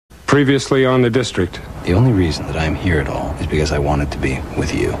Previously on the district. The only reason that I'm here at all is because I wanted to be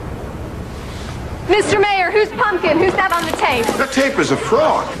with you. Mr. Mayor, who's Pumpkin? Who's that on the tape? That tape is a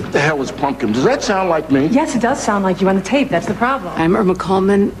fraud. What the hell is Pumpkin? Does that sound like me? Yes, it does sound like you on the tape. That's the problem. I'm Irma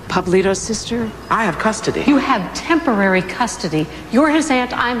Coleman, Pablito's sister. I have custody. You have temporary custody. You're his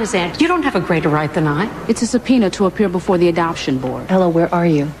aunt, I'm his aunt. You don't have a greater right than I. It's a subpoena to appear before the adoption board. Ella, where are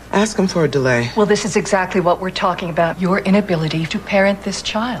you? Ask him for a delay. Well, this is exactly what we're talking about. Your inability to parent this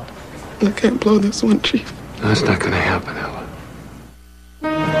child. I can't blow this one, Chief. That's not going to happen, Ella.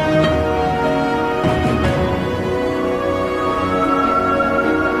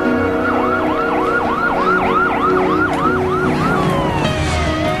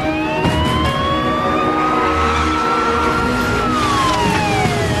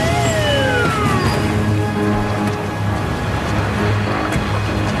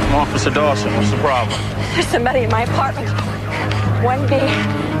 Officer Dawson, what's the problem? There's somebody in my apartment. 1B.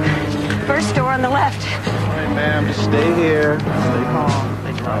 First door on the left. All right, ma'am, just stay here. Stay calm.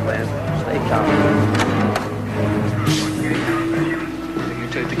 Stay calm, man. Stay calm. You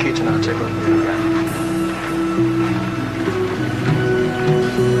take the kitchen, I'll take a look.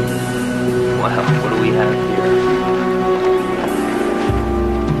 Well, what do we have here?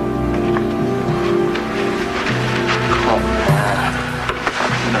 Calm down.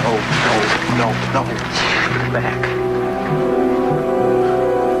 No. Back.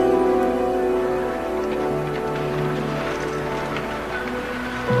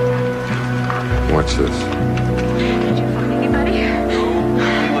 What's this? Did you find anybody? He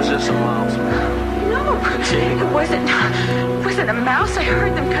was just a mouse. No, it wasn't a mouse. I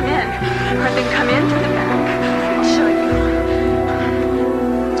heard them come in. Heard them come in through the back. I'll show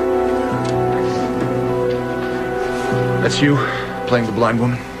you. That's you, playing the blind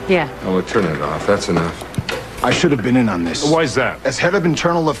woman? Yeah. Oh, well, turn it off. That's enough. I should have been in on this. Why's that? As head of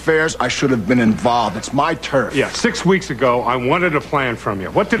internal affairs, I should have been involved. It's my turf. Yeah, 6 weeks ago, I wanted a plan from you.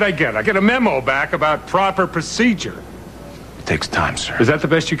 What did I get? I get a memo back about proper procedure. It takes time, sir. Is that the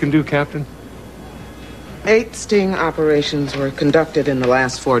best you can do, Captain? 8 sting operations were conducted in the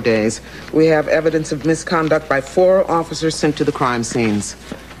last 4 days. We have evidence of misconduct by 4 officers sent to the crime scenes.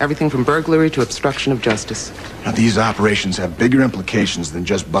 Everything from burglary to obstruction of justice. Now, these operations have bigger implications than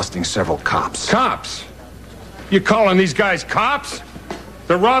just busting several cops. Cops? You calling these guys cops?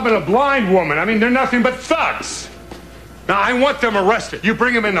 They're robbing a blind woman. I mean, they're nothing but thugs. Now, I want them arrested. You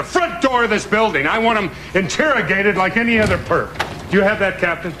bring them in the front door of this building. I want them interrogated like any other perp. Do you have that,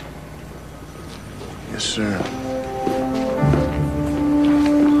 Captain? Yes, sir.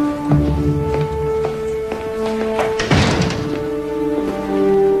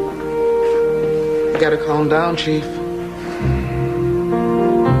 You gotta calm down, Chief.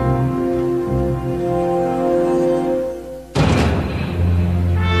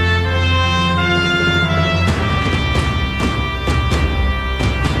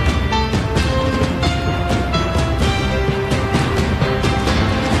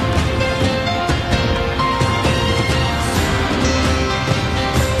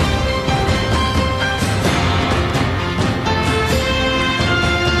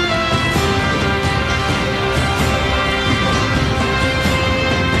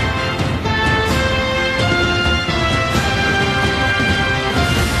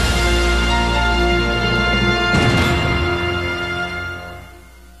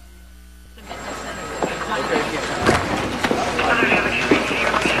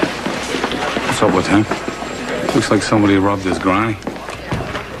 What's up with him? Looks like somebody robbed his granny.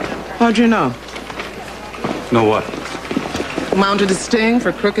 How'd you know? Know what? Mounted a sting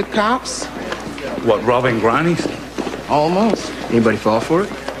for crooked cops? What, robbing grannies? Almost. Anybody fall for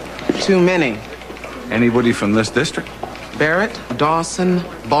it? Too many. Anybody from this district? Barrett, Dawson,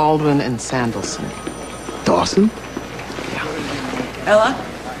 Baldwin, and Sandelson. Dawson? Ella,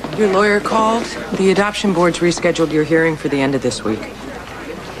 your lawyer called. The adoption board's rescheduled your hearing for the end of this week.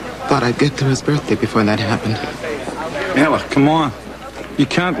 Thought I'd get through his birthday before that happened. Ella, come on. You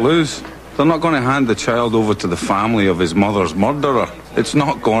can't lose. They're not going to hand the child over to the family of his mother's murderer. It's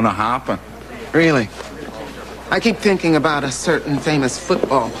not going to happen. Really? I keep thinking about a certain famous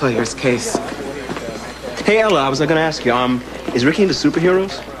football player's case. Hey, Ella, I was going to ask you, is Ricky into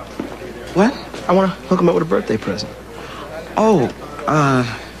superheroes? What? I want to hook him up with a birthday present. Oh,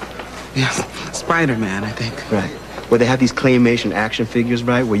 yes, Spider-Man, I think. Right. Where they have these claymation action figures,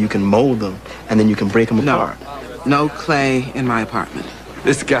 right, where you can mold them, and then you can break them apart. No clay in my apartment.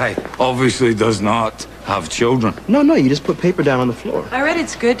 This guy obviously does not have children. No, you just put paper down on the floor. I read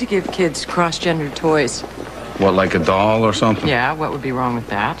it's good to give kids cross-gender toys. What, like a doll or something? Yeah, what would be wrong with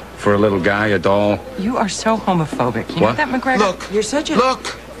that? For a little guy, a doll. You are so homophobic. You know What? that, McGregor? Look. You're such a...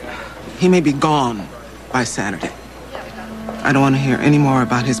 Look! He may be gone by Saturday. I don't want to hear any more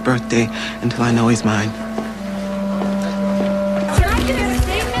about his birthday until I know he's mine.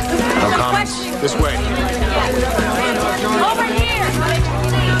 No comments. This way. Over here!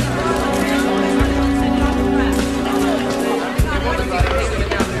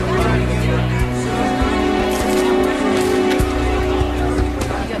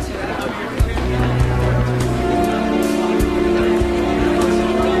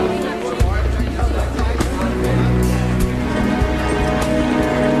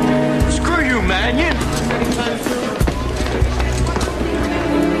 Screw you, Mannion!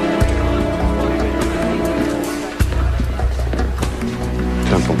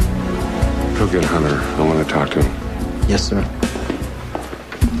 Temple, go get Hunter. I want to talk to him. Yes, sir.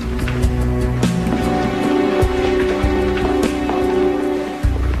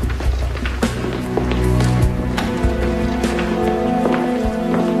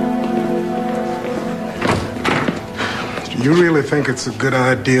 You really think it's a good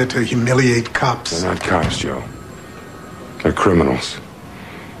idea to humiliate cops? They're not cops, Joe. They're criminals.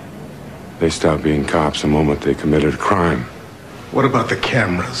 They stop being cops the moment they committed a crime. What about the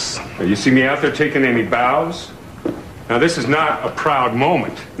cameras? Now, you see me out there taking any bows? Now, this is not a proud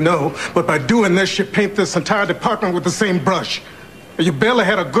moment. No, but by doing this, you paint this entire department with the same brush. You barely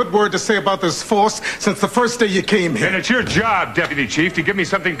had a good word to say about this force since the first day you came here. And it's your job, Deputy Chief, to give me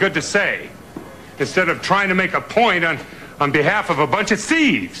something good to say, instead of trying to make a point on behalf of a bunch of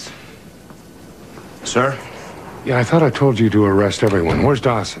thieves. Sir? Yeah, I thought I told you to arrest everyone. Where's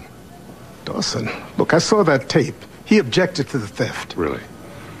Dawson? Dawson, look, I saw that tape. He objected to the theft. Really?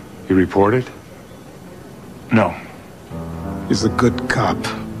 He reported? No. He's a good cop.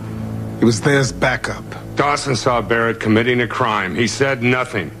 He was there as backup. Dawson saw Barrett committing a crime. He said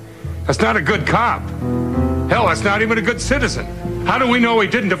nothing. That's not a good cop. Hell, that's not even a good citizen. How do we know he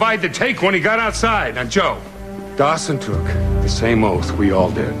didn't divide the take when he got outside? Now, Joe, Dawson took the same oath we all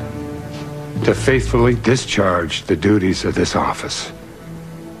did, to faithfully discharge the duties of this office.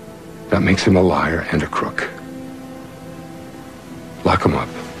 That makes him a liar and a crook. Lock him up.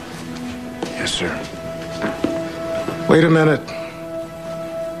 Yes, sir. Wait a minute.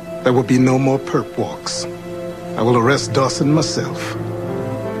 There will be no more perp walks. I will arrest Dawson myself.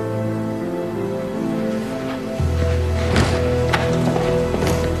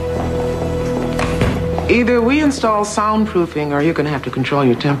 Either we install soundproofing or you're going to have to control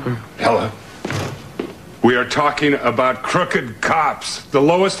your temper. Ella, we are talking about crooked cops, the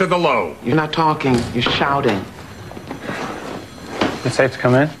lowest of the low. You're not talking, you're shouting. It's safe to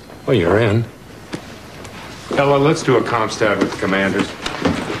come in? Well, you're in. Ella, let's do a comp stat with the commanders.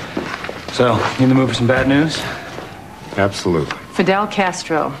 So, you in the mood for some bad news? Absolutely. Fidel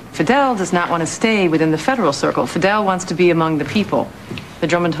Castro. Fidel does not want to stay within the federal circle. Fidel wants to be among the people. The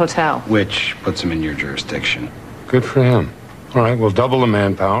Drummond Hotel. Which puts him in your jurisdiction. Good for him. All right, we'll double the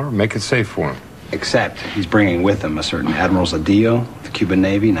manpower, make it safe for him. Except he's bringing with him a certain Admiral Zedillo, the Cuban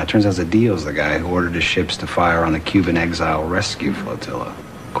Navy. Now, it turns out Zedillo's the guy who ordered his ships to fire on the Cuban exile rescue flotilla.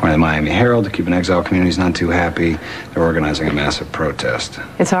 According to the Miami Herald, the Cuban exile community's not too happy. They're organizing a massive protest.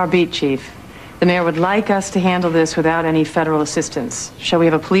 It's our beat, Chief. The mayor would like us to handle this without any federal assistance. Shall we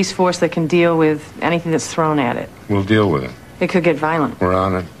have a police force that can deal with anything that's thrown at it? We'll deal with it. It could get violent. We're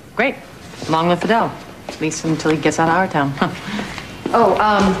on it. Great. Long live Fidel. At least until he gets out of our town.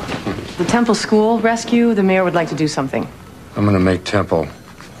 The Temple School rescue, the mayor would like to do something. I'm gonna make Temple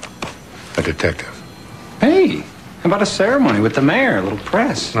a detective. Hey, how about a ceremony with the mayor, a little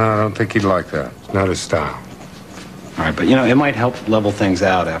press? No, I don't think he'd like that. It's not his style. All right, but it might help level things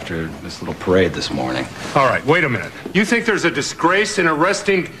out after this little parade this morning. All right, wait a minute. You think there's a disgrace in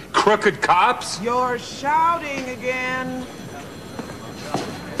arresting crooked cops? You're shouting again.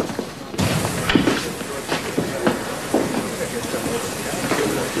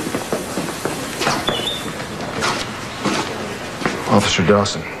 Officer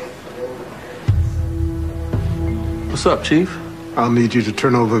Dawson. What's up, Chief? I'll need you to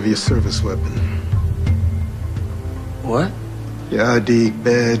turn over your service weapon. What? Your ID,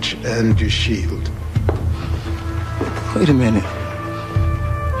 badge, and your shield. Wait a minute.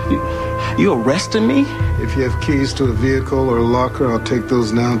 You arresting me? If you have keys to a vehicle or a locker, I'll take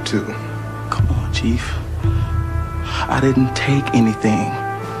those now, too. Come on, Chief. I didn't take anything.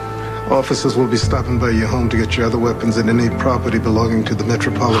 Officers will be stopping by your home to get your other weapons and any property belonging to the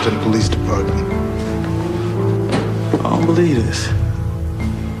Metropolitan Police Department. I don't believe this.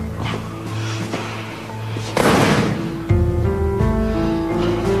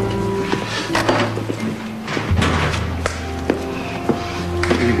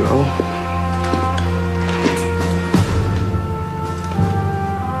 Here you go.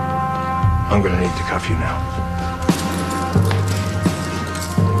 I'm gonna need to cuff you now.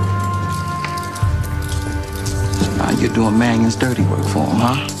 Now you're doing Mannion's dirty work for him,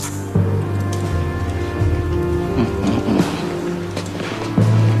 huh?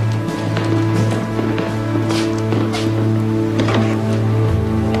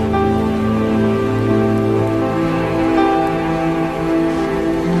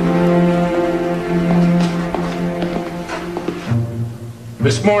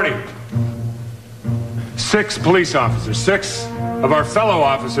 This morning, 6 police officers, 6 of our fellow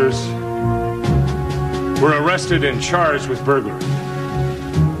officers were arrested and charged with burglary.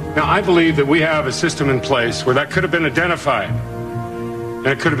 Now, I believe that we have a system in place where that could have been identified and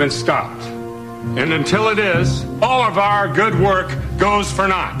it could have been stopped. And until it is, all of our good work goes for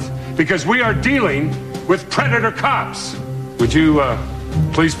naught because we are dealing with predator cops. Would you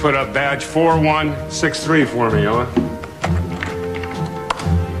please put up badge 4163 for me, Ella?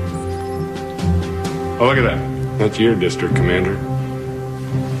 Oh, look at that. That's your district, Commander.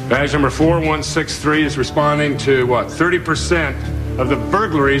 Badge number 4163 is responding to, what, 30% of the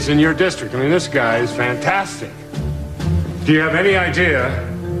burglaries in your district. I mean, this guy is fantastic. Do you have any idea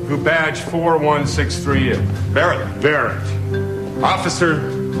who badge 4163 is? Barrett. Barrett. Officer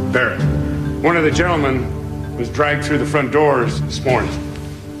Barrett. One of the gentlemen was dragged through the front doors this morning.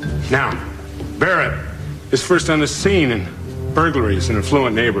 Now, Barrett is first on the scene in burglaries in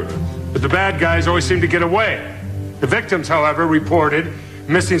affluent neighborhoods. But the bad guys always seem to get away. The victims, however, reported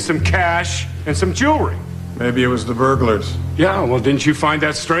missing some cash and some jewelry. Maybe it was the burglars. Yeah, well, didn't you find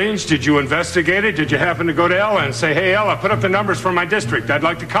that strange? Did you investigate it? Did you happen to go to Ella and say, hey, Ella, put up the numbers for my district. I'd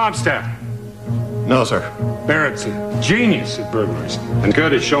like to CompStat. No, sir. Barrett's a genius at burglaries and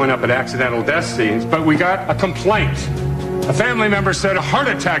good at showing up at accidental death scenes, but we got a complaint. A family member said a heart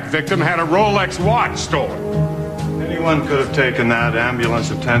attack victim had a Rolex watch stolen. Anyone could have taken that. Ambulance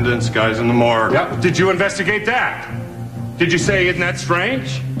attendants, guys in the morgue. Yeah, did you investigate that? Did you say, isn't that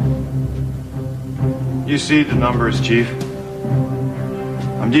strange? You see the numbers, Chief.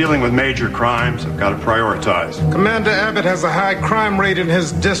 I'm dealing with major crimes. I've got to prioritize. Commander Abbott has a high crime rate in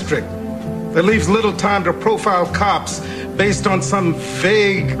his district. That leaves little time to profile cops based on some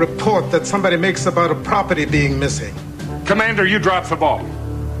vague report that somebody makes about a property being missing. Commander, you dropped the ball.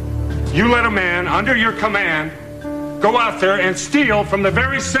 You let a man under your command go out there and steal from the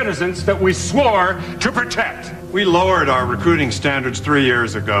very citizens that we swore to protect. We lowered our recruiting standards 3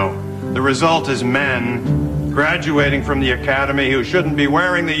 years ago. The result is men graduating from the academy who shouldn't be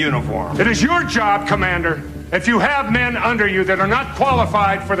wearing the uniform. It is your job, Commander. If you have men under you that are not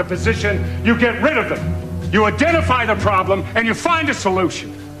qualified for the position, you get rid of them. You identify the problem and you find a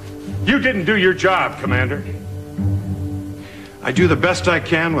solution. You didn't do your job, Commander. I do the best I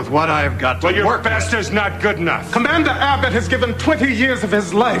can with what I've got to work with. Well, your best is not good enough. Commander Abbott has given 20 years of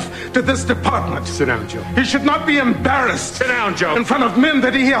his life to this department. Sit down, Joe. He should not be embarrassed. Sit down, Joe. In front of men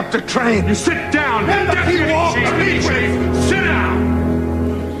that he helped to train. You sit down. Deputy Chief. Sit down.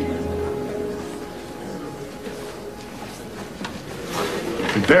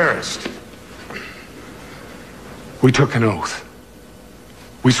 Embarrassed. We took an oath.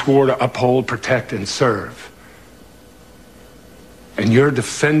 We swore to uphold, protect, and serve. And you're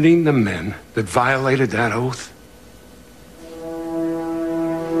defending the men that violated that oath?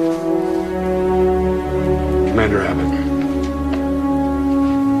 Commander Abbott,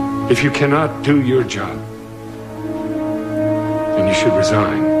 if you cannot do your job, then you should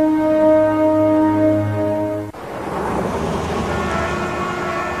resign.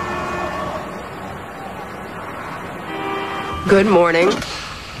 Good morning.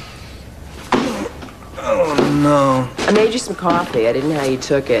 Oh, no. I made you some coffee. I didn't know how you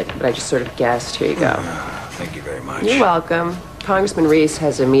took it, but I just sort of guessed. Here you go. Thank you very much. You're welcome. Congressman Reese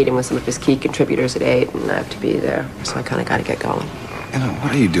has a meeting with some of his key contributors at 8, and I have to be there, so I kind of got to get going. You know,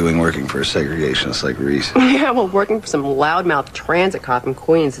 what are you doing working for a segregationist like Reese? Yeah, well, working for some loudmouth transit cop in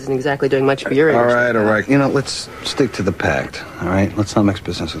Queens isn't exactly doing much for your image. All right. You know, let's stick to the pact, all right? Let's not mix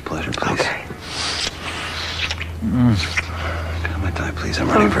business with pleasure, please. Okay. Got my tie, please. I'm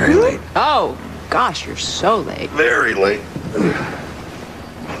running very late. Oh, gosh, you're so late. Very late.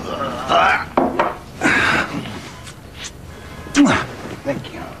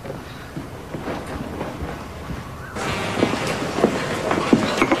 Thank you.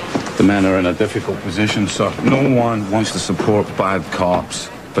 The men are in a difficult position, sir. No one wants to support bad cops,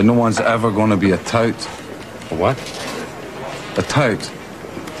 but no one's ever going to be a tout. A what? A tout.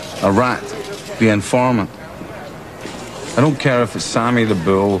 A rat. The informant. I don't care if it's Sammy the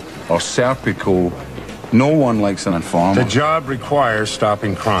Bull or Serpico. No one likes an informant. The job requires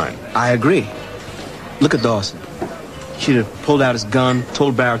stopping crime. I agree. Look at Dawson. She'd have pulled out his gun,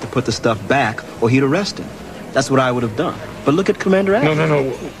 told Barrett to put the stuff back, or he'd arrest him. That's what I would have done. But look at Commander Adams. No.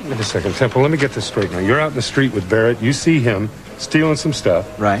 Wait a second, Temple. Let me get this straight now. You're out in the street with Barrett. You see him stealing some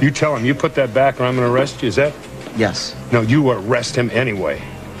stuff. Right. You tell him you put that back or I'm going to arrest you. Is that? Yes. No, you arrest him anyway.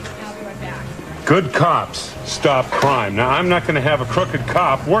 Good cops stop crime. Now, I'm not going to have a crooked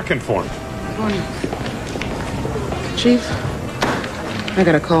cop working for me. Chief, I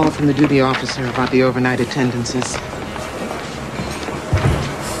got a call from the duty officer about the overnight attendances.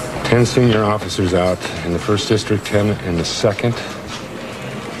 10 senior officers out in the 1st District, 10 in the 2nd.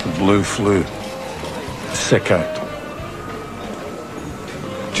 The blue flu. Sick out.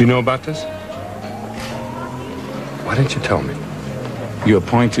 Do you know about this? Why didn't you tell me? You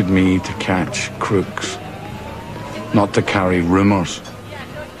appointed me to catch crooks, not to carry rumors.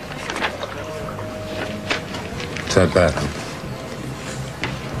 It's that bad, huh?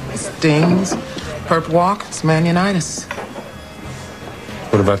 Stings, perp walks, manionitis.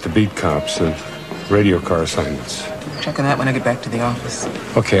 What about the beat cops, the radio car assignments? Checking that when I get back to the office.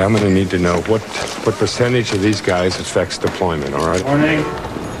 Okay, I'm going to need to know what percentage of these guys affects deployment, all right? Morning.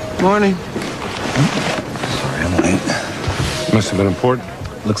 Morning. Sorry, I'm late. Must have been important.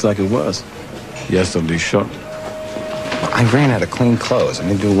 Looks like it was. Yesterday shot. I ran out of clean clothes. I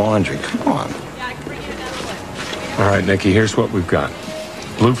need to do laundry. Come on. All right, Nikki, here's what we've got.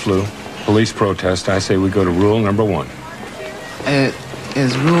 Blue flu, police protest. I say we go to rule number 1.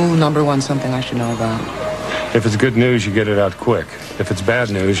 Is rule number 1 something I should know about? If it's good news, you get it out quick. If it's bad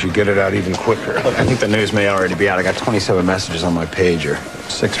news, you get it out even quicker. Look, I think the news may already be out. I got 27 messages on my pager.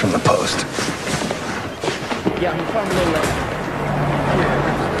 6 from the post.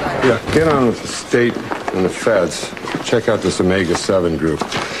 Yeah, get on with the state and the feds. Check out this Omega-7 group.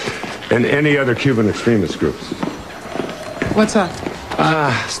 And any other Cuban extremist groups. What's up?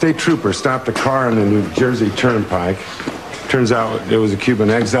 State trooper stopped a car on the New Jersey Turnpike. Turns out there was a Cuban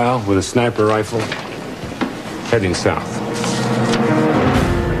exile with a sniper rifle heading south.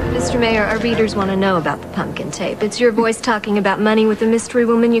 Mr. Mayor, our readers want to know about the pumpkin tape. It's your voice talking about money with a mystery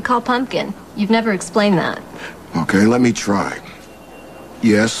woman you call Pumpkin. You've never explained that. Okay, let me try.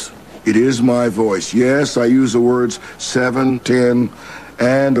 Yes, it is my voice. Yes, I use the words 7, 10,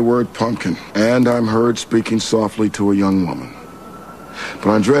 and the word pumpkin. And I'm heard speaking softly to a young woman.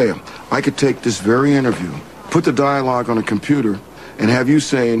 But Andrea, I could take this very interview, put the dialogue on a computer, and have you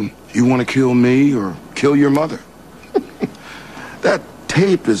saying, you want to kill me or kill your mother? That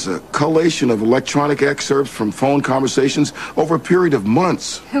tape is a collation of electronic excerpts from phone conversations over a period of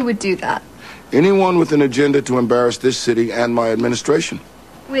months. Who would do that? Anyone with an agenda to embarrass this city and my administration.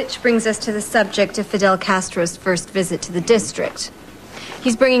 Which brings us to the subject of Fidel Castro's first visit to the district.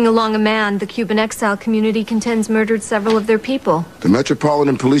 He's bringing along a man the Cuban exile community contends murdered several of their people. The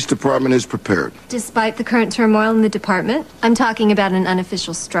Metropolitan Police Department is prepared. Despite the current turmoil in the department, I'm talking about an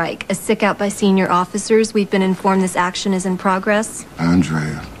unofficial strike, a sick out by senior officers. We've been informed this action is in progress.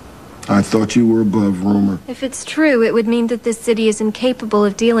 Andrea, I thought you were above rumor. If it's true, it would mean that this city is incapable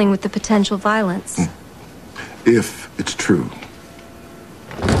of dealing with the potential violence. If it's true.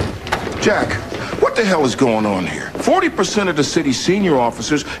 Jack, what the hell is going on here? 40% of the city's senior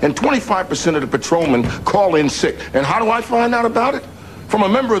officers and 25% of the patrolmen call in sick. And how do I find out about it? From a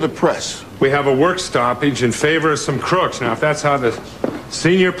member of the press. We have a work stoppage in favor of some crooks. Now, if that's how the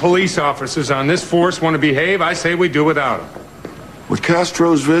senior police officers on this force want to behave, I say we do without them. With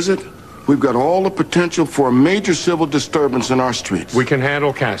Castro's visit, we've got all the potential for a major civil disturbance in our streets. We can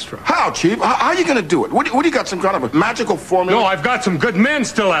handle Castro. How, Chief? How are you going to do it? What do you got, some kind of a magical formula? No, I've got some good men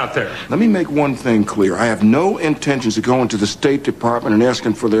still out there. Let me make one thing clear. I have no intentions of going to the State Department and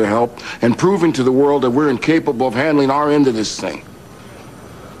asking for their help and proving to the world that we're incapable of handling our end of this thing.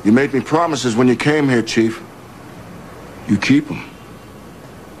 You made me promises when you came here, Chief. You keep them.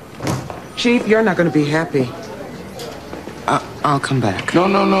 Chief, you're not going to be happy. I'll come back.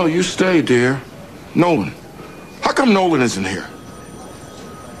 No, you stay, dear. Nolan. How come Nolan isn't here?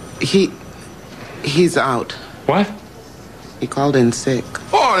 He's out. What? He called in sick.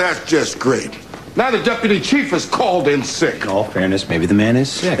 Oh, that's just great. Now the deputy chief is called in sick. In all fairness, maybe the man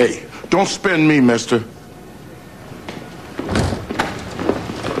is sick. Hey, don't spin me, mister.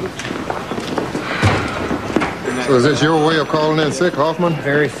 So is this your way of calling in sick, Hoffman?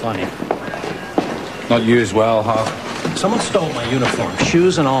 Very funny. Not you as well, Hoff. Someone stole my uniform,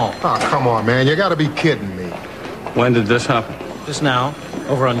 shoes and all. Oh, come on, man. You gotta be kidding me. When did this happen? Just now,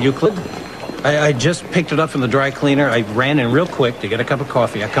 over on Euclid. I just picked it up from the dry cleaner. I ran in real quick to get a cup of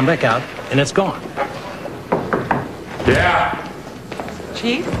coffee. I come back out, and it's gone. Yeah.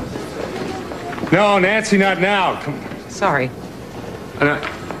 Chief? No, Nancy, not now. Sorry.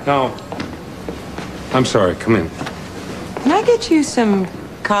 No. I'm sorry. Come in. Can I get you some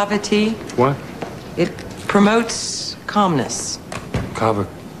kava tea? What? It promotes calmness. Kava.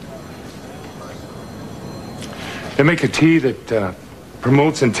 They make a tea that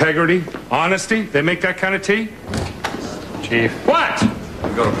promotes integrity, honesty. They make that kind of tea? Chief. What?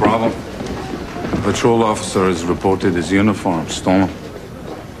 We've got a problem. A patrol officer has reported his uniform stolen.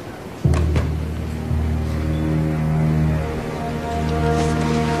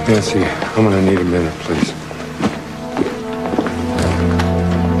 Nancy, I'm gonna need a minute, please.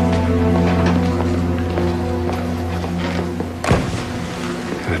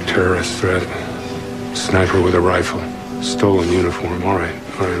 And a terrorist threat. Sniper with a rifle. Stolen uniform. All right.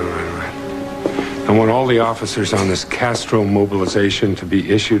 I want all the officers on this Castro mobilization to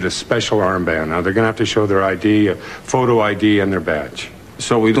be issued a special armband. Now, they're gonna have to show their ID, a photo ID, and their badge.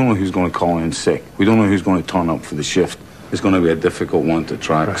 So we don't know who's going to call in sick. We don't know who's going to turn up for the shift. It's going to be a difficult one to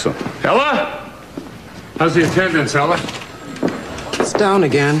track, so... Ella? How's the attendance, Ella? It's down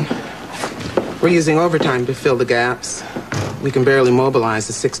again. We're using overtime to fill the gaps. We can barely mobilize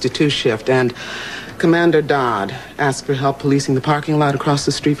the 6-to-2 shift, and Commander Dodd asked for help policing the parking lot across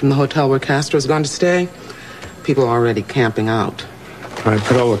the street from the hotel where Castro's going to stay. People are already camping out. All right,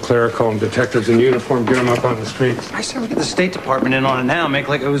 put all the clerical and detectives in uniform, get them up on the streets. I said we get the State Department in on it now, make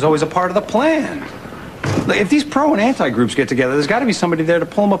like it was always a part of the plan. Look, if these pro and anti groups get together, there's got to be somebody there to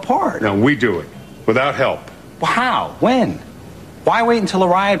pull them apart. No, we do it. Without help. Well, how? When? Why wait until a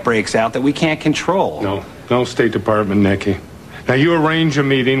riot breaks out that we can't control? No State Department, Nicky. Now, you arrange a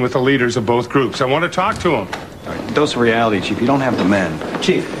meeting with the leaders of both groups. I want to talk to them. All right, dose of reality, Chief. You don't have the men.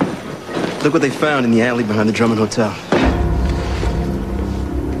 Chief, look what they found in the alley behind the Drummond Hotel.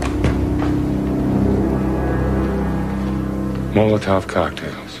 Molotov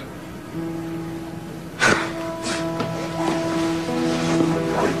cocktails.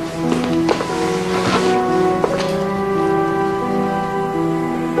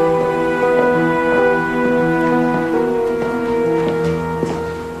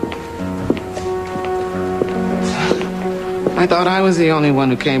 I thought I was the only one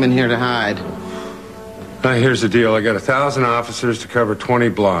who came in here to hide. Now, here's the deal. I got 1,000 officers to cover 20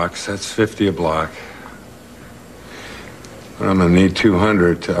 blocks. That's 50 a block. I'm gonna need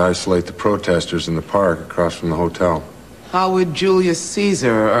 200 to isolate the protesters in the park across from the hotel. How would Julius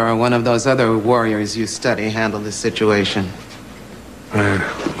Caesar or one of those other warriors you study handle this situation?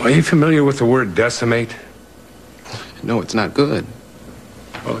 Are you familiar with the word decimate? No, it's not good.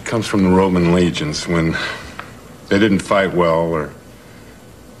 Well, it comes from the Roman legions when they didn't fight well or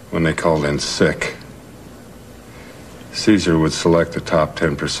when they called in sick. Caesar would select the top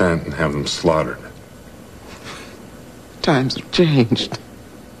 10% and have them slaughtered. Times have changed.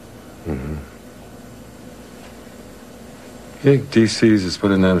 Mm-hmm. You think DC's is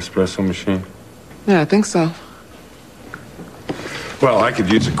put in that espresso machine? Yeah, I think so. Well, I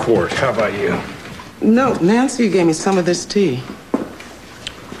could use a quart. How about you? No, Nancy gave me some of this tea.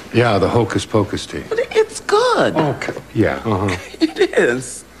 Yeah, the hocus pocus tea. But it's good. Okay. Yeah, uh-huh. It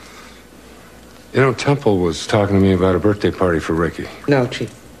is. You know, Temple was talking to me about a birthday party for Ricky. No,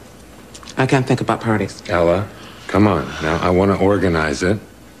 Chief. I can't think about parties. Ella, come on. Now, I want to organize it.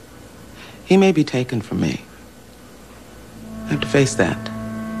 He may be taken from me. I have to face that.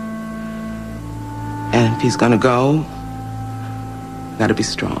 And if he's gonna go, gotta be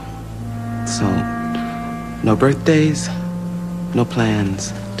strong. So, no birthdays, no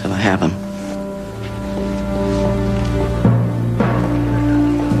plans till I have him.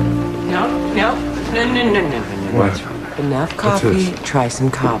 No. What? Enough coffee, try some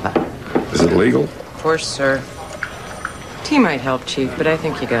kava. Is it legal? Of course, sir. Tea might help, Chief, but I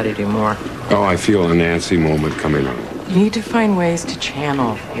think you gotta do more. Oh, I feel a Nancy moment coming on. You need to find ways to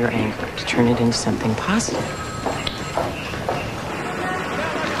channel your anger, to turn it into something positive.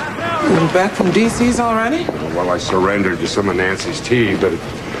 You're back from DC's already? Well, I surrendered to some of Nancy's tea, but it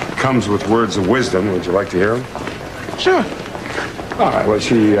comes with words of wisdom. Would you like to hear them? Sure. All right. Well,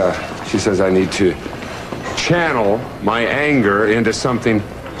 she says I need to channel my anger into something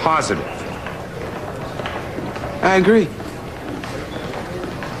positive. I agree.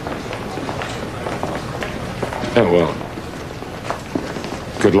 Oh, well.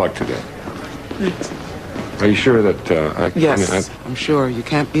 Good luck today. Thanks. Are you sure that, Yes, I'm sure. You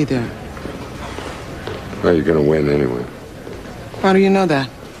can't be there. Well, you're going to win anyway. How do you know that?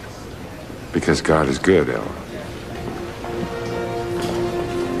 Because God is good, Ella.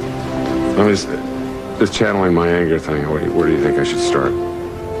 I mean, this channeling my anger thing, where do you think I should start?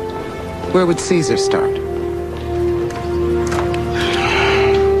 Where would Caesar start?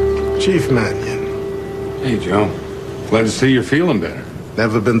 Chief Mannion. Hey, Joe. Glad to see you're feeling better.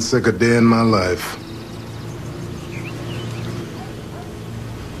 Never been sick a day in my life.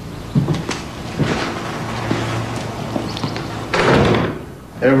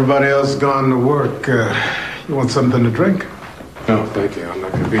 Everybody else gone to work. You want something to drink? No, thank you. I'm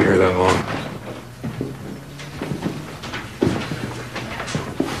not going to be here that long.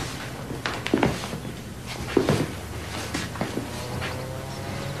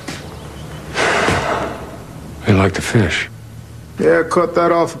 I like to fish. Yeah, I caught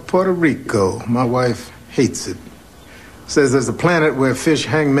that off of Puerto Rico. My wife hates it. Says there's a planet where fish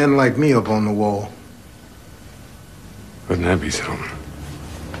hang men like me up on the wall. Wouldn't that be something?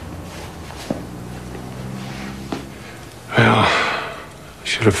 Well, I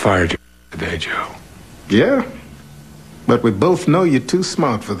should have fired you today, Joe. Yeah? But we both know you're too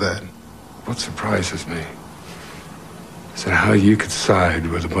smart for that. What surprises me is that how you could side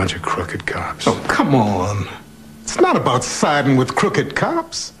with a bunch of crooked cops. Oh, come on. It's not about siding with crooked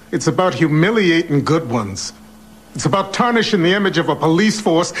cops. It's about humiliating good ones. It's about tarnishing the image of a police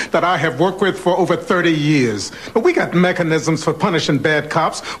force that I have worked with for over 30 years. But we got mechanisms for punishing bad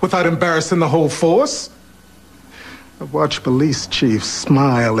cops without embarrassing the whole force. I've watched police chiefs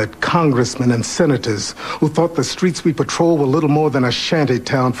smile at congressmen and senators who thought the streets we patrol were little more than a shanty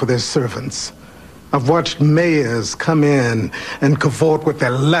town for their servants. I've watched mayors come in and cavort with their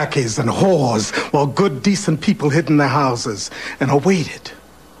lackeys and whores while good, decent people hid in their houses. And I waited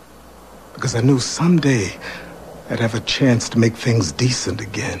because I knew someday I'd have a chance to make things decent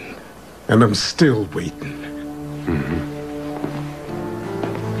again. And I'm still waiting.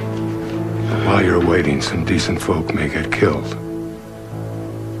 While you're waiting, some decent folk may get killed.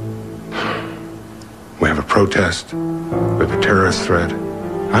 We have a protest. We have a terrorist threat.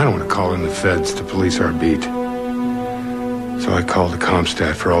 I don't want to call in the feds to police our beat. So I called the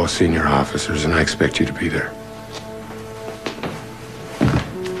Comstat for all senior officers, and I expect you to be there.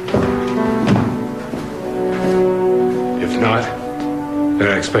 If not, then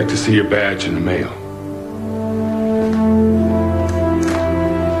I expect to see your badge in the mail.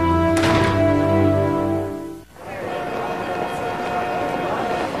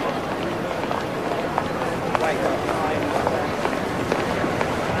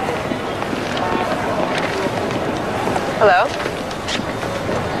 Hello?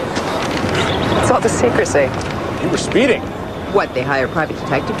 What's all the secrecy? You were speeding. What, they hire a private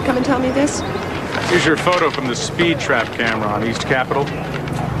detective to come and tell me this? Here's your photo from the speed trap camera on East Capitol.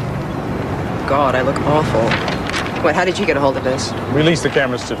 God, I look awful. What, how did you get a hold of this? Release the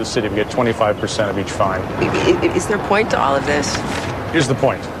cameras to the city. We get 25% of each fine. Is there a point to all of this? Here's the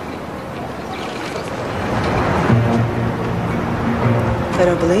point. I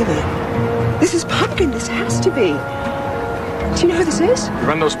don't believe it. This is Pumpkin. This has to be. Do you know who this is? You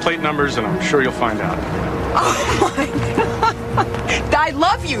run those plate numbers, and I'm sure you'll find out. Oh, my God. I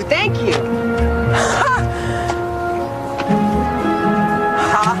love you. Thank you. Ha!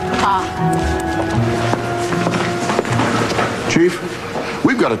 Ha, ha. Chief,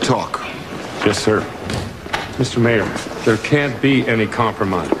 we've got to talk. Yes, sir. Mr. Mayor, there can't be any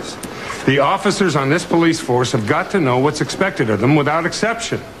compromise. The officers on this police force have got to know what's expected of them without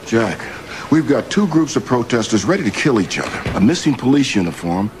exception. Jack, we've got two groups of protesters ready to kill each other. A missing police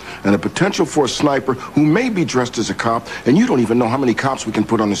uniform and a potential for a sniper who may be dressed as a cop, and you don't even know how many cops we can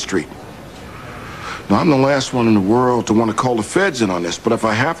put on the street. Now, I'm the last one in the world to want to call the feds in on this, but if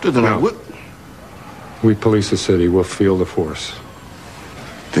I have to, then I will. We police the city. We'll field the force.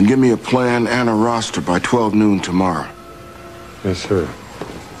 Then give me a plan and a roster by 12 noon tomorrow. Yes, sir.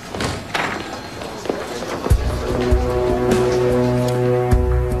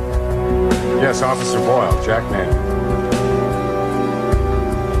 Yes, Officer Boyle, Jack Mannion.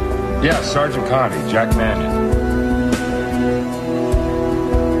 Yes, Sergeant Connie, Jack Mannion.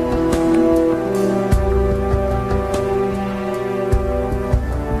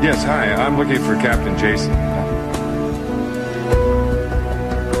 Yes, hi, I'm looking for Captain Jason.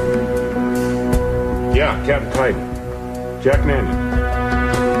 Yeah, Captain Clayton. Jack Mannion.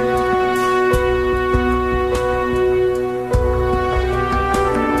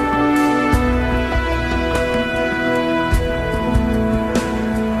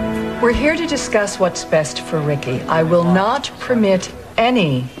 We're here to discuss what's best for Ricky. I will not permit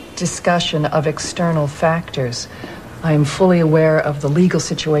any discussion of external factors. I am fully aware of the legal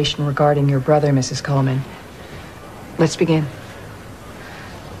situation regarding your brother, Mrs. Coleman. Let's begin.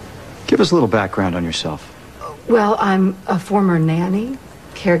 Give us a little background on yourself. Well, I'm a former nanny,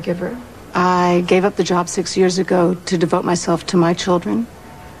 caregiver. I gave up the job 6 years ago to devote myself to my children.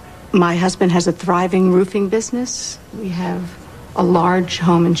 My husband has a thriving roofing business. We have a large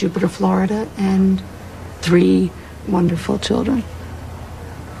home in Jupiter, Florida, and 3 wonderful children.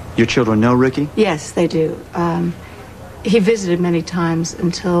 Your children know Ricky? Yes, they do. He visited many times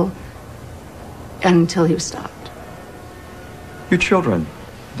until he was stopped. Your children,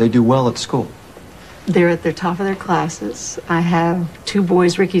 They do well at school. They're at the top of their classes. I have 2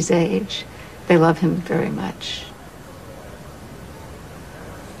 boys Ricky's age. They love him very much.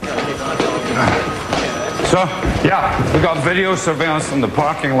 So, yeah, we got video surveillance from the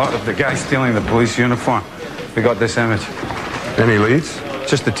parking lot of the guy stealing the police uniform. We got this image. Any leads?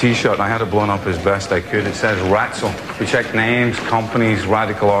 Just a T-shirt, and I had it blown up as best I could. It says Ratzel. We checked names, companies,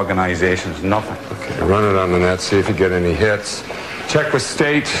 radical organizations, nothing. Okay, run it on the net, see if you get any hits. Check with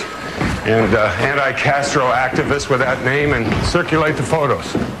state and anti-Castro activists with that name and circulate the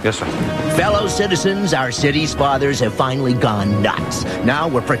photos. Yes, sir. Fellow citizens, our city's fathers have finally gone nuts. Now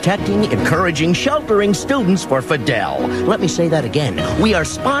we're protecting, encouraging, sheltering students for Fidel. Let me say that again. We are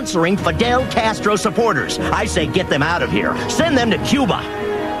sponsoring Fidel Castro supporters. I say get them out of here. Send them to Cuba.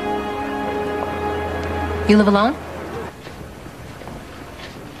 You live alone?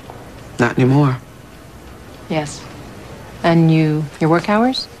 Not anymore. Yes. And your work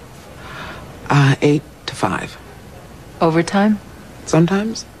hours? 8 to 5. Overtime?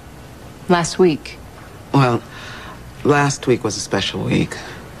 Sometimes. Last week? Well, last week was a special week.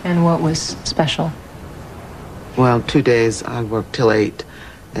 And what was special? Well, 2 days I worked till 8,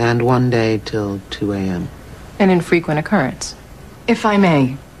 and 1 day till 2 a.m. An infrequent occurrence. If I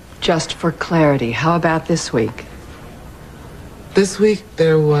may, just for clarity, how about this week? This week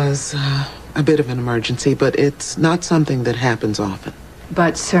there was a bit of an emergency, but it's not something that happens often.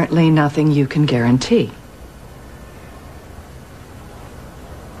 But certainly nothing you can guarantee.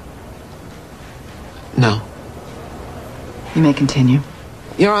 No. You may continue.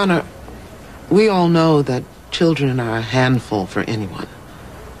 Your Honor, we all know that children are a handful for anyone.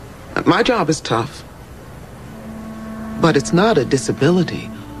 My job is tough, but it's not a disability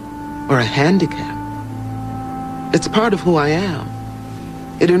or a handicap. It's part of who I am.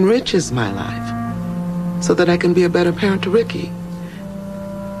 It enriches my life so that I can be a better parent to Ricky.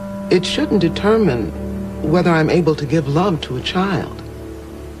 It shouldn't determine whether I'm able to give love to a child.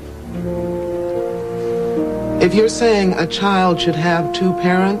 If you're saying a child should have 2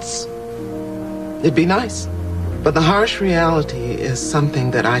 parents, it'd be nice. But the harsh reality is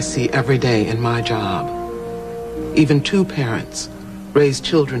something that I see every day in my job. Even 2 parents raise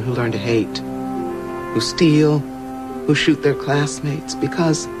children who learn to hate, who steal, who shoot their classmates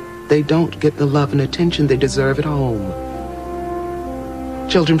because they don't get the love and attention they deserve at home.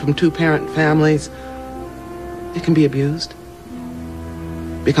 Children from 2-parent families, they can be abused,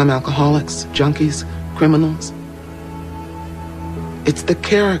 become alcoholics, junkies, criminals. It's the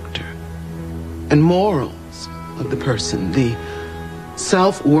character and morals of the person, the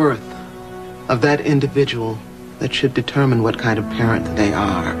self-worth of that individual that should determine what kind of parent they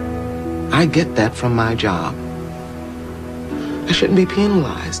are. I get that from my job. I shouldn't be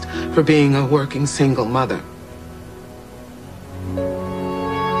penalized for being a working single mother.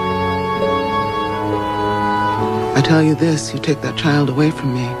 I tell you this, you take that child away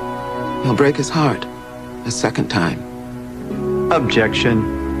from me, you'll break his heart a second time. Objection.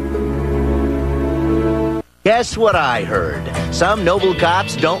 Guess what I heard? Some noble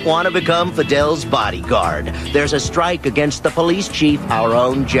cops don't want to become Fidel's bodyguard. There's a strike against the police chief, our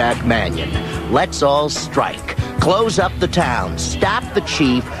own Jack Mannion. Let's all strike. Close up the town, stop the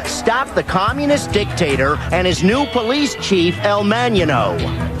chief, stop the communist dictator and his new police chief, El Manino.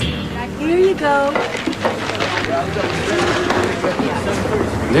 Here you go.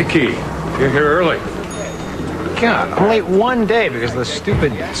 Nikki, you're here early. God, I'm late 1 day because of the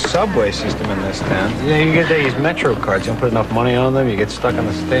stupid subway system in this town. You know, you get these Metro cards, you don't put enough money on them, you get stuck on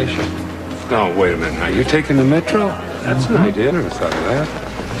the station. No, wait a minute. Now, you're taking the Metro? That's an idea. I never thought of that.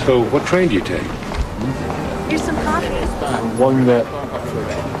 So, what train do you take? Here's some coffee. One that.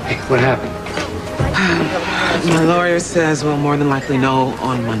 Hey, what happened? My lawyer says we'll more than likely know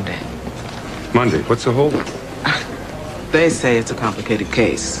on Monday. Monday? What's the holdup? They say it's a complicated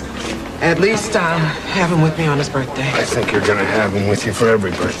case. At least I'll have him with me on his birthday. I think you're gonna have him with you for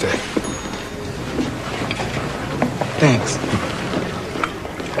every birthday. Thanks.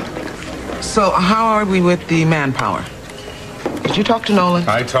 So, how are we with the manpower? Did you talk to Nolan?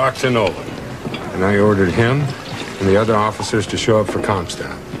 I talked to Nolan, and I ordered him and the other officers to show up for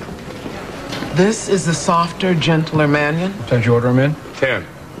Comstown. This is the softer, gentler Mannion? Did you order him in? 10.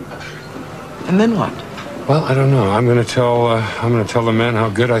 And then what? Well, I don't know. I'm gonna tell the men how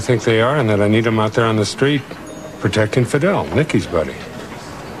good I think they are and that I need them out there on the street protecting Fidel, Nicky's buddy.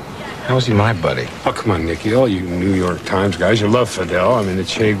 How is he my buddy? Oh, come on, Nicky. All you New York Times guys, you love Fidel. I mean, the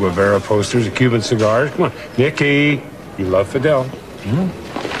Che Guevara posters, the Cuban cigars. Come on, Nicky, you love Fidel.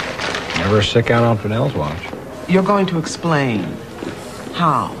 Never a sick out on Fidel's watch. You're going to explain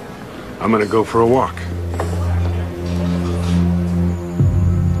how? I'm gonna go for a walk.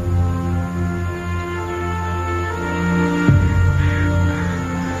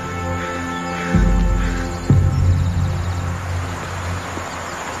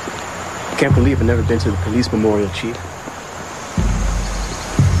 can't believe I've never been to the police memorial, Chief.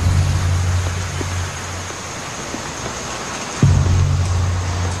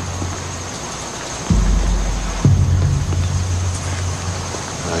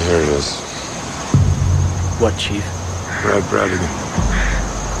 Here it is. What, Chief? Brad Bradigan.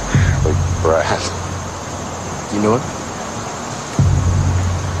 Like Brad. You know it?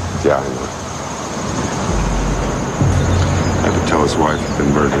 Yeah, I know. I could tell his wife had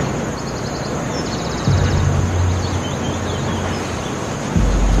been murdered.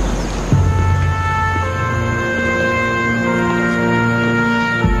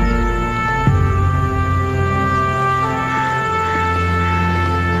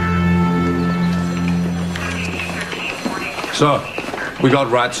 So, we got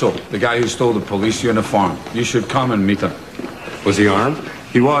Ratso, the guy who stole the police uniform. You should come and meet him. Was he armed?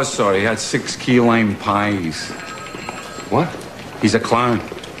 He was, sir. He had 6 key lime pies. What? He's a clown.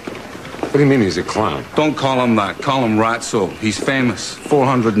 What do you mean he's a clown? Don't call him that. Call him Ratso. He's famous.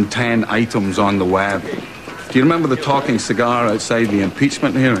 410 items on the web. Do you remember the talking cigar outside the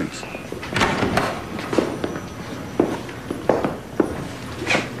impeachment hearings?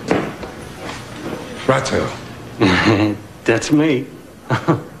 Ratso. That's me.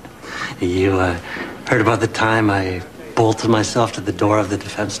 You heard about the time I bolted myself to the door of the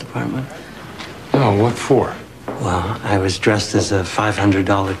Defense Department? No, what for? Well, I was dressed as a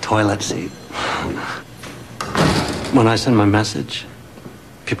 $500 toilet seat. When I send my message,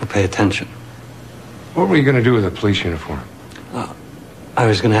 people pay attention. What were you going to do with a police uniform? I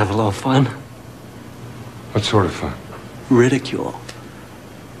was going to have a little fun. What sort of fun? Ridicule.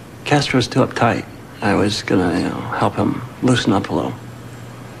 Castro's too uptight. I was going to, help him loosen up a little.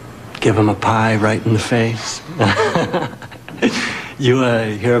 Give him a pie right in the face. You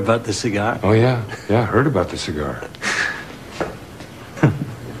hear about the cigar? Oh, yeah. Yeah, I heard about the cigar.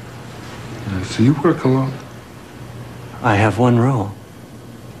 So you work alone? I have one rule.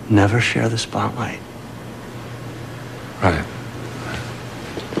 Never share the spotlight. Right.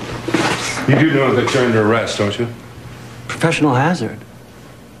 You do know that you're under arrest, don't you? Professional hazard.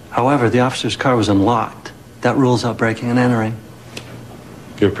 However, the officer's car was unlocked. That rules out breaking and entering.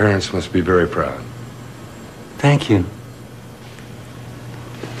 Your parents must be very proud. Thank you.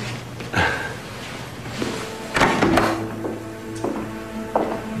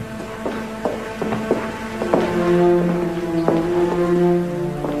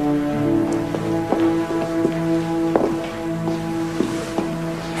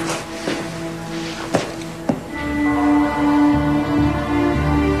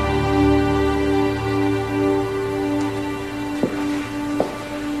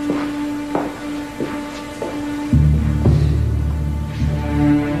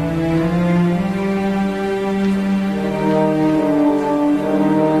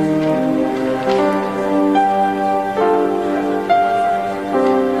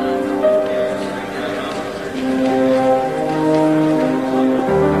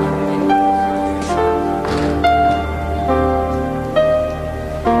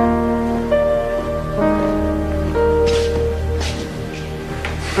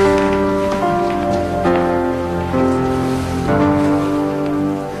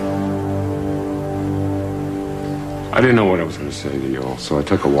 I didn't know what I was going to say to you all, so I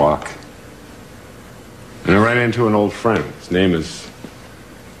took a walk. And I ran into an old friend. His name is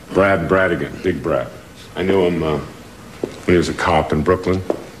Brad Bradigan, Big Brad. I knew him when he was a cop in Brooklyn.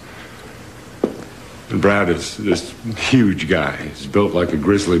 And Brad is this huge guy. He's built like a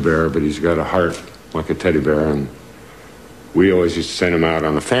grizzly bear, but he's got a heart like a teddy bear. And we always used to send him out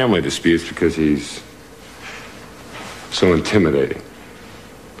on the family disputes because he's so intimidating.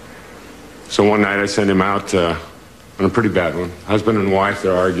 So one night I sent him out on a pretty bad one. Husband and wife,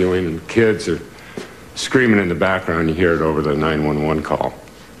 they're arguing, and kids are screaming in the background. You hear it over the 911 call.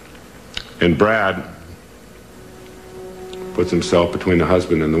 And Brad puts himself between the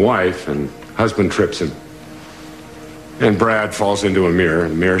husband and the wife, and husband trips him. And Brad falls into a mirror,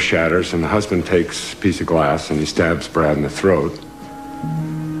 and the mirror shatters, and the husband takes a piece of glass, and he stabs Brad in the throat.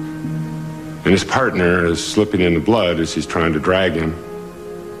 And his partner is slipping in the blood as he's trying to drag him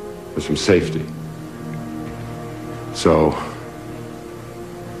for some safety. So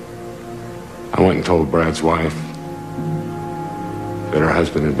I went and told Brad's wife that her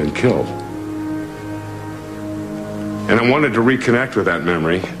husband had been killed. And I wanted to reconnect with that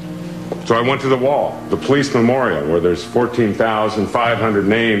memory. So I went to the wall, the police memorial, where there's 14,500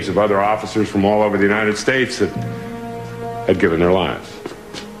 names of other officers from all over the United States that had given their lives.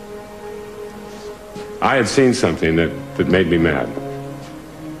 I had seen something that made me mad.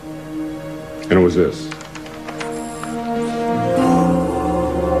 And it was this.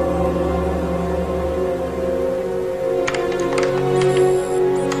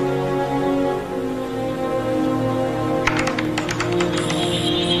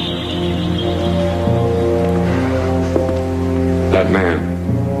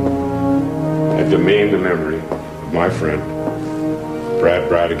 demean the memory of my friend, Brad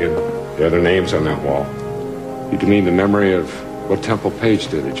Bradigan, the other names on that wall. You demean the memory of what Temple Page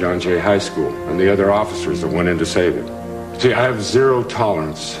did at John Jay High School and the other officers that went in to save him. See, I have zero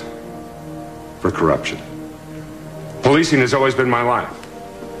tolerance for corruption. Policing has always been my life.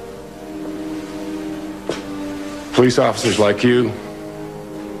 Police officers like you,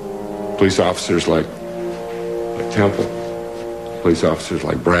 police officers like Temple, police officers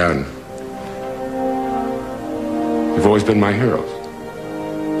like Brad, you've always been my heroes.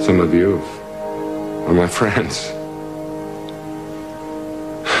 Some of you are my friends.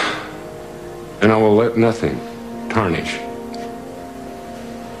 And I will let nothing tarnish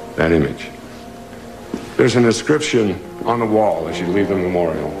that image. There's an inscription on the wall as you leave the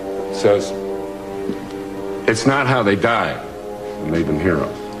memorial. It says, "It's not how they died that made them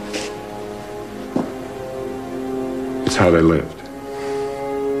heroes. It's how they lived."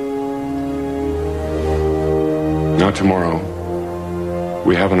 Now tomorrow,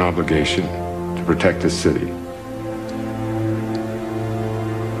 we have an obligation to protect this city.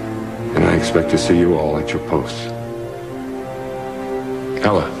 And I expect to see you all at your posts.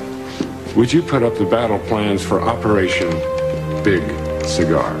 Ella, would you put up the battle plans for Operation Big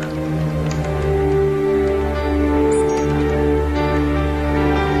Cigar?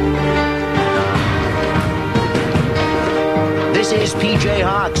 This is PJ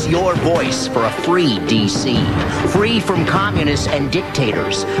Hawks, your voice for a free DC. Free from communists and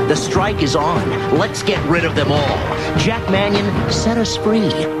dictators. The strike is on. Let's get rid of them all. Jack Mannion, set us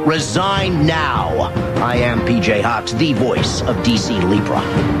free. Resign now. I am PJ Hawks, the voice of DC Libra.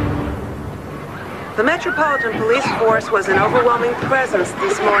 The Metropolitan Police Force was in overwhelming presence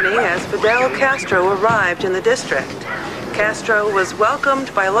this morning as Fidel Castro arrived in the district. Castro was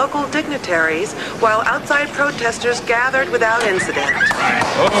welcomed by local dignitaries while outside protesters gathered without incident.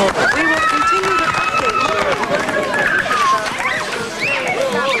 We will continue to update you.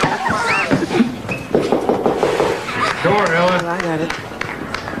 Door, Ella. I got it.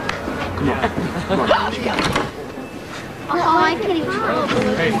 Come on. Come on. Oh, I can't even.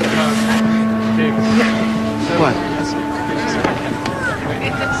 What?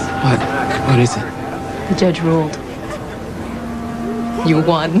 What is it? The judge ruled. You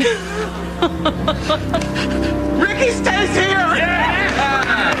won. Ricky stays here!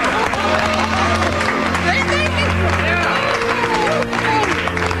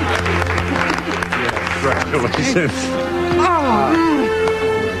 Congratulations.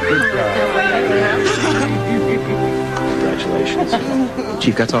 Good job. Congratulations.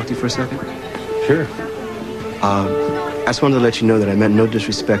 Chief, can I talk to you for a second? Sure. I just wanted to let you know that I meant no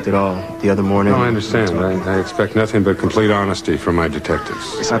disrespect at all the other morning. No, I understand. I expect nothing but complete honesty from my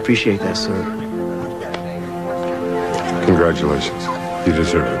detectives. Yes, I appreciate that, sir. Congratulations. You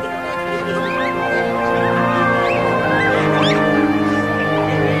deserve it.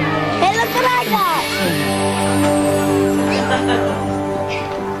 Hey, look what I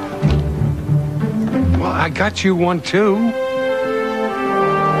got! Well, I got you one, too.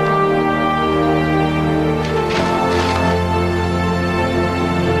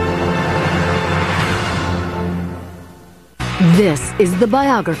 This is the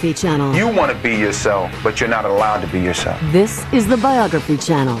Biography Channel. You want to be yourself, but you're not allowed to be yourself. This is the Biography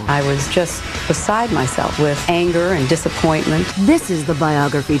Channel. I was just beside myself with anger and disappointment. This is the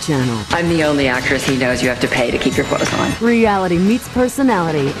Biography Channel. I'm the only actress he knows you have to pay to keep your clothes on. Reality meets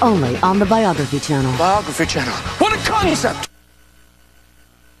personality, only on the Biography Channel. Biography Channel. What a concept!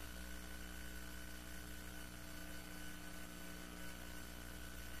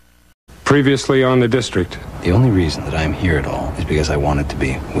 Previously on the district. The only reason that I'm here at all is because I wanted to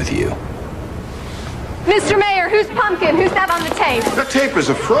be with you. Mr. Mayor, who's Pumpkin? Who's that on the tape? The tape is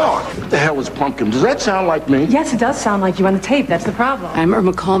a fraud. What the hell is Pumpkin? Does that sound like me? Yes, it does sound like you on the tape. That's the problem. I'm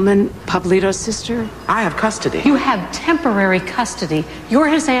Irma Coleman, Pablito's sister. I have custody. You have temporary custody. You're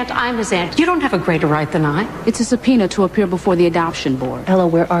his aunt, I'm his aunt. You don't have a greater right than I. It's a subpoena to appear before the adoption board. Ella,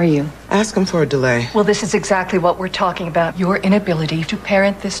 where are you? Ask him for a delay. Well, this is exactly what we're talking about. Your inability to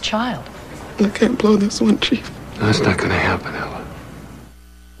parent this child. I can't blow this one, Chief. That's not going to happen, Ella.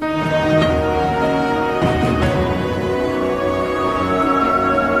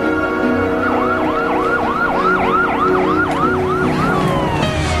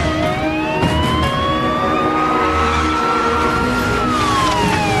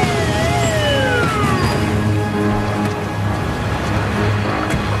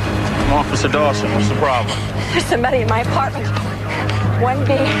 Officer Dawson, what's the problem? There's somebody in my apartment.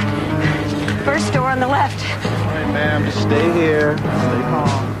 1B. First door on the left. All right, ma'am, just stay here. Stay calm.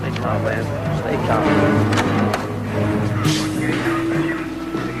 Stay calm, man. Stay calm.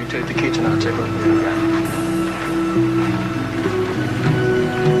 Take the kitchen, I'll check on you.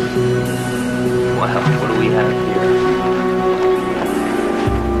 Wow, what do we have here?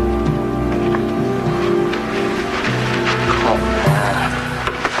 Come on.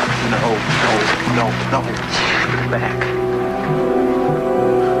 No. Get back.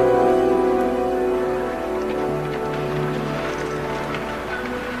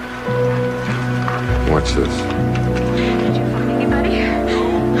 What's this? Did you find anybody?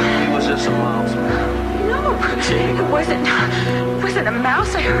 It was just a mouse. No, it wasn't a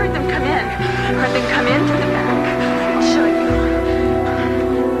mouse. I heard them come in. I heard them come in through the back. I'll show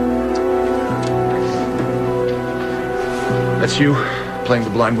you. That's you, playing the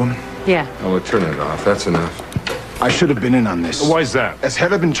blind woman? Yeah. Oh, well, turn it off. That's enough. I should have been in on this. Why is that? As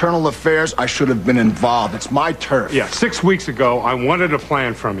head of internal affairs, I should have been involved. It's my turf. Yeah, 6 weeks ago, I wanted a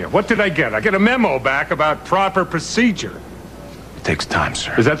plan from you. What did I get? I get a memo back about proper procedure. It takes time,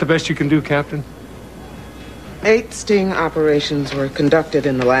 sir. Is that the best you can do, Captain? 8 sting operations were conducted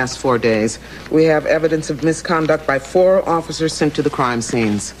in the last 4 days. We have evidence of misconduct by 4 officers sent to the crime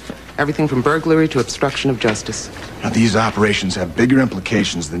scenes. Everything from burglary to obstruction of justice. Now, these operations have bigger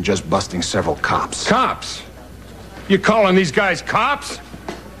implications than just busting several cops. Cops? You calling these guys cops?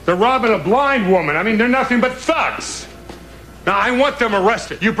 They're robbing a blind woman. I mean, they're nothing but thugs. Now, I want them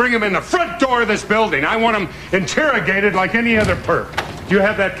arrested. You bring them in the front door of this building. I want them interrogated like any other perp. Do you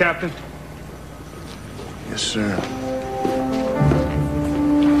have that, Captain? Yes, sir.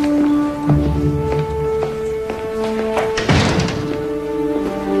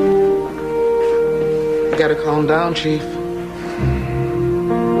 You gotta calm down, Chief.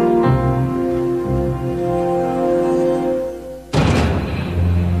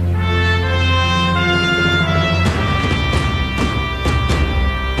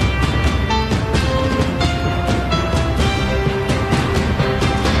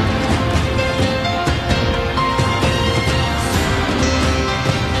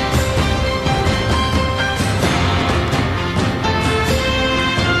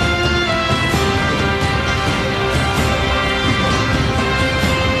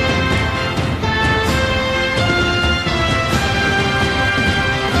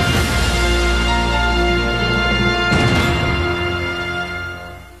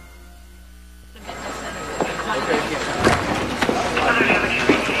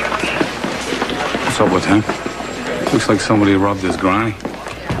 What's up with him? Looks like somebody robbed his granny.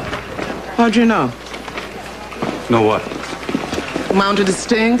 How'd you know? Know what? Mounted a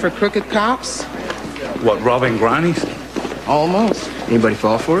sting for crooked cops? What, robbing grannies? Almost. Anybody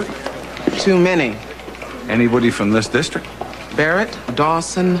fall for it? Too many. Anybody from this district? Barrett,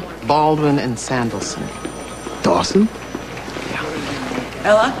 Dawson, Baldwin, and Sandelson. Dawson?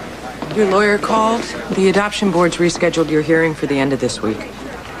 Ella, your lawyer called. The adoption board's rescheduled your hearing for the end of this week.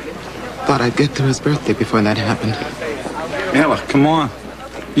 Thought I'd get through his birthday before that happened. Ella, come on.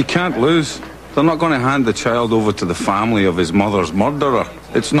 You can't lose. They're not going to hand the child over to the family of his mother's murderer.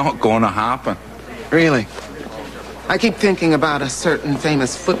 It's not going to happen. Really? I keep thinking about a certain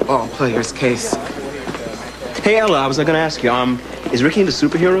famous football player's case. Hey, Ella, I was going to ask you, is Ricky into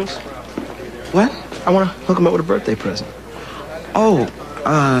superheroes? What? I want to hook him up with a birthday present. Oh,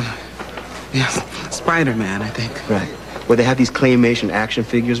 yes, Spider-Man, I think. Right. Where they have these claymation action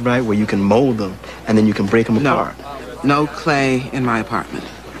figures, right, where you can mold them, and then you can break them apart. No clay in my apartment.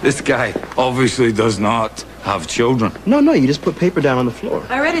 This guy obviously does not have children. No, you just put paper down on the floor.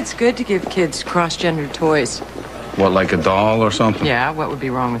 I read it's good to give kids cross-gendered toys. What, like a doll or something? Yeah, what would be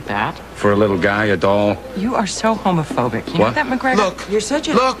wrong with that? For a little guy, a doll? You are so homophobic. You What? know that, McGregor? Look. You're such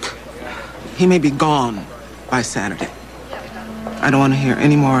a... Look! He may be gone by Saturday. I don't want to hear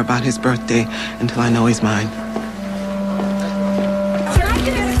any more about his birthday until I know he's mine.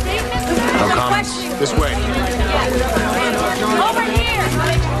 No comments. This way. Over here!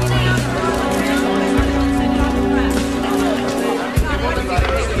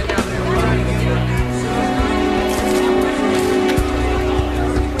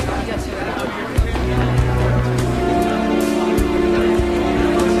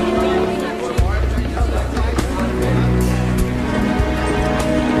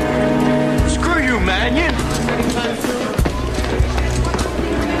 Screw you, Mannion!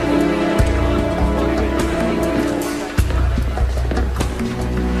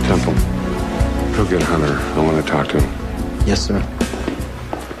 Temple, go get Hunter. I want to talk to him. Yes, sir.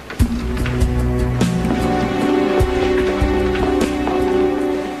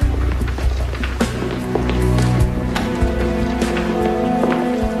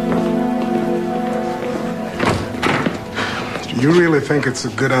 You really think it's a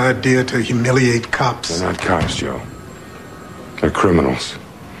good idea to humiliate cops? They're not cops, Joe. They're criminals.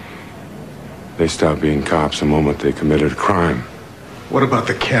 They stopped being cops the moment they committed a crime. What about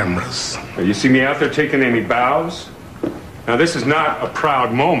the cameras? You see me out there taking any bows? Now, this is not a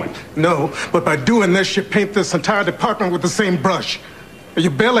proud moment. No, but by doing this, you paint this entire department with the same brush. You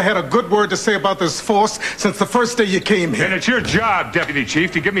barely had a good word to say about this force since the first day you came here. And it's your job, Deputy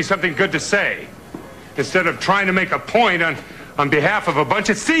Chief, to give me something good to say, instead of trying to make a point on behalf of a bunch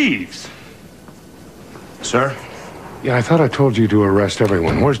of thieves. Sir? Yeah, I thought I told you to arrest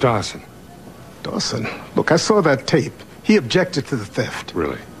everyone. Where's Dawson? Dawson? Look, I saw that tape. He objected to the theft.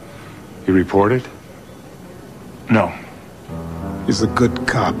 Really? He reported? No. He's a good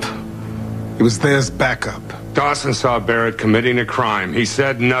cop. He was there as backup. Dawson saw Barrett committing a crime. He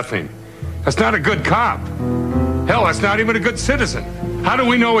said nothing. That's not a good cop. Hell, that's not even a good citizen. How do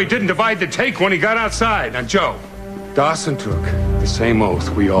we know he didn't divide the take when he got outside? Now, Joe, Dawson took the same oath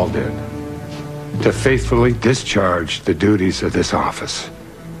we all did, to faithfully discharge the duties of this office.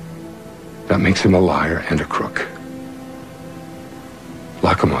 That makes him a liar and a crook.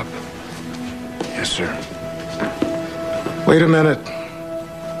 Lock him up. Yes, sir. Wait a minute.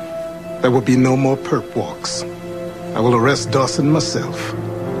 There will be no more perp walks. I will arrest Dawson myself.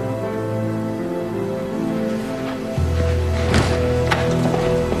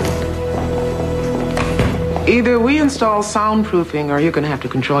 Either we install soundproofing or you're going to have to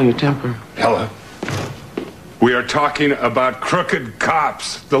control your temper. Ella, we are talking about crooked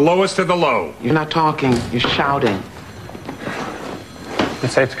cops, the lowest of the low. You're not talking, you're shouting.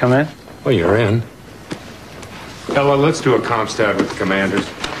 It's safe to come in? Well, you're in. Ella, let's do a comp stab with the commanders.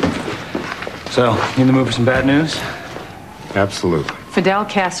 So, you in the mood for some bad news? Absolutely. Fidel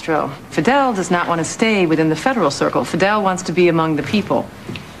Castro. Fidel does not want to stay within the federal circle. Fidel wants to be among the people.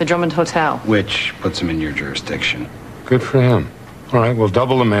 The Drummond Hotel. Which puts him in your jurisdiction. Good for him. All right, we'll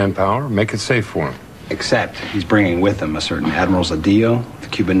double the manpower, make it safe for him. Except he's bringing with him a certain Admiral Zedillo, the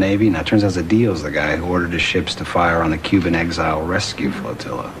Cuban Navy. Now, it turns out Zedillo's the guy who ordered his ships to fire on the Cuban exile rescue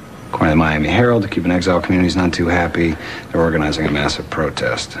flotilla. According to the Miami Herald, the Cuban exile community's not too happy. They're organizing a massive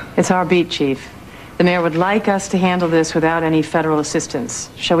protest. It's our beat, Chief. The mayor would like us to handle this without any federal assistance.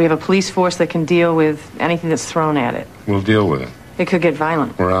 Shall we have a police force that can deal with anything that's thrown at it? We'll deal with it. It could get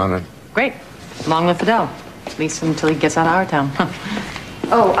violent. We're on it. Great. Along with Fidel. At least until he gets out of our town.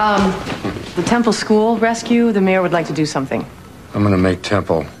 The Temple School rescue, the mayor would like to do something. I'm gonna make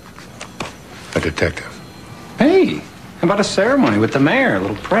Temple a detective. Hey, how about a ceremony with the mayor, a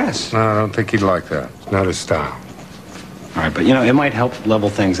little press? No, I don't think he'd like that. It's not his style. All right, but it might help level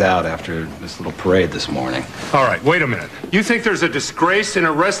things out after this little parade this morning. All right, wait a minute. You think there's a disgrace in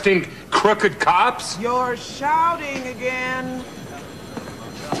arresting crooked cops? You're shouting again.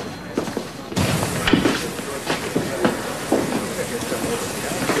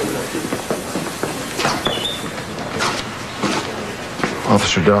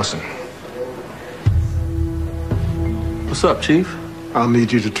 Officer Dawson. What's up, Chief? I'll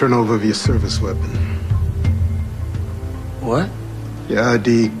need you to turn over your service weapon. What? Your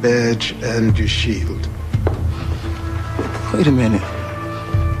ID, badge, and your shield. Wait a minute.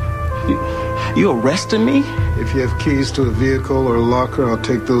 You arresting me? If you have keys to a vehicle or a locker, I'll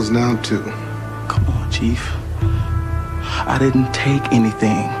take those now, too. Come on, Chief. I didn't take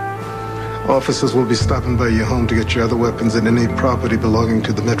anything. Officers will be stopping by your home to get your other weapons and any property belonging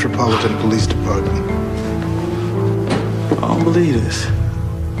to the Metropolitan Police Department. I don't believe this.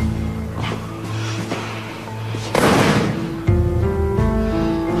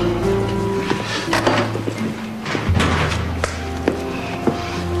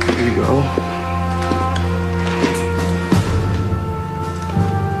 Here you go.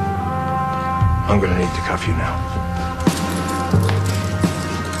 I'm gonna need to cuff you now.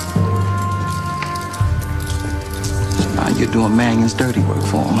 Now you're doing Mannion's dirty work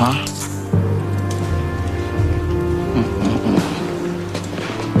for him, huh?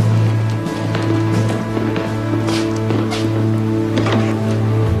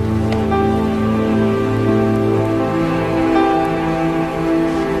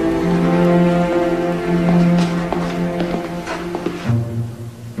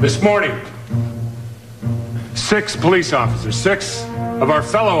 This morning, 6 police officers, 6 of our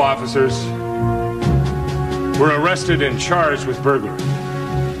fellow officers were arrested and charged with burglary.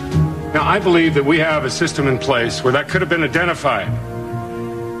 Now, I believe that we have a system in place where that could have been identified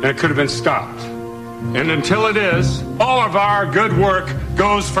and it could have been stopped. And until it is, all of our good work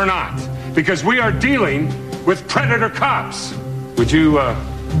goes for naught because we are dealing with predator cops. Would you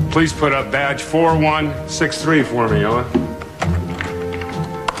please put up badge 4163 for me, Ella?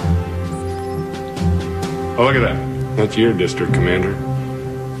 Oh, look at that. That's your district commander.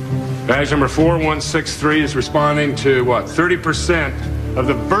 Badge number 4163 is responding to, 30% of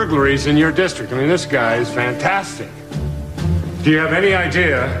the burglaries in your district. I mean, this guy is fantastic. Do you have any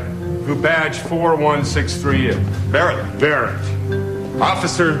idea who badge 4163 is? Barrett.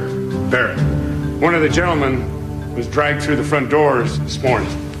 Officer Barrett. One of the gentlemen was dragged through the front doors this morning.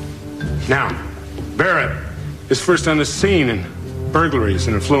 Now, Barrett is first on the scene in burglaries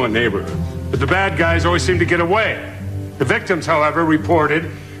in affluent neighborhoods. But the bad guys always seem to get away. The victims, however,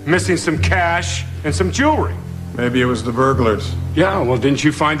 reported missing some cash and some jewelry. Maybe it was the burglars. Yeah, well, didn't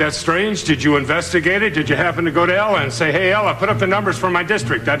you find that strange? Did you investigate it? Did you happen to go to Ella and say, hey, Ella, put up the numbers for my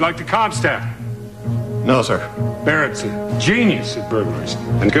district. I'd like to CompStat. No, sir. Barrett's a genius at burglaries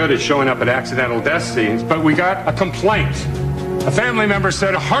and good at showing up at accidental death scenes, but we got a complaint. A family member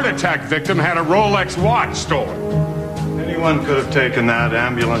said a heart attack victim had a Rolex watch stolen. Anyone could have taken that.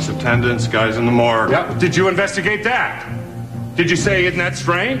 Ambulance attendants, guys in the morgue. Yeah, did you investigate that? Did you say, isn't that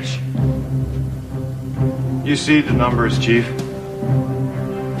strange? You see the numbers, Chief.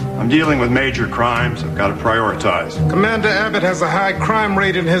 I'm dealing with major crimes. I've got to prioritize. Commander Abbott has a high crime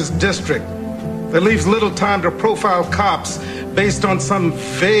rate in his district. That leaves little time to profile cops based on some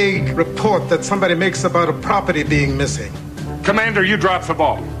vague report that somebody makes about a property being missing. Commander, you dropped the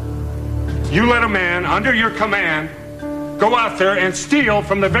ball. You let a man under your command go out there and steal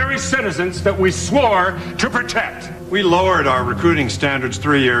from the very citizens that we swore to protect. We lowered our recruiting standards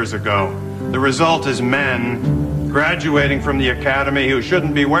 3 years ago. The result is men graduating from the academy who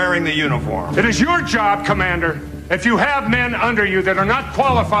shouldn't be wearing the uniform. It is your job, Commander. If you have men under you that are not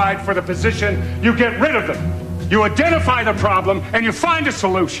qualified for the position, you get rid of them. You identify the problem and you find a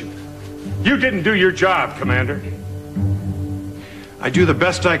solution. You didn't do your job, Commander. I do the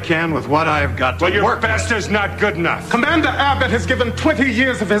best I can with what I've got to work. Well, your best with. is not good enough. Commander Abbott has given 20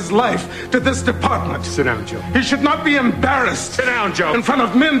 years of his life to this department. Sit down, Joe. He should not be embarrassed. Sit down, Joe. In front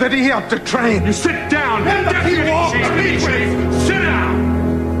of men that he helped to train. You sit down. Men that he walked to meet with. Sit down.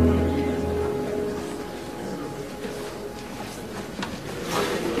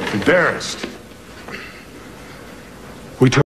 Embarrassed. We took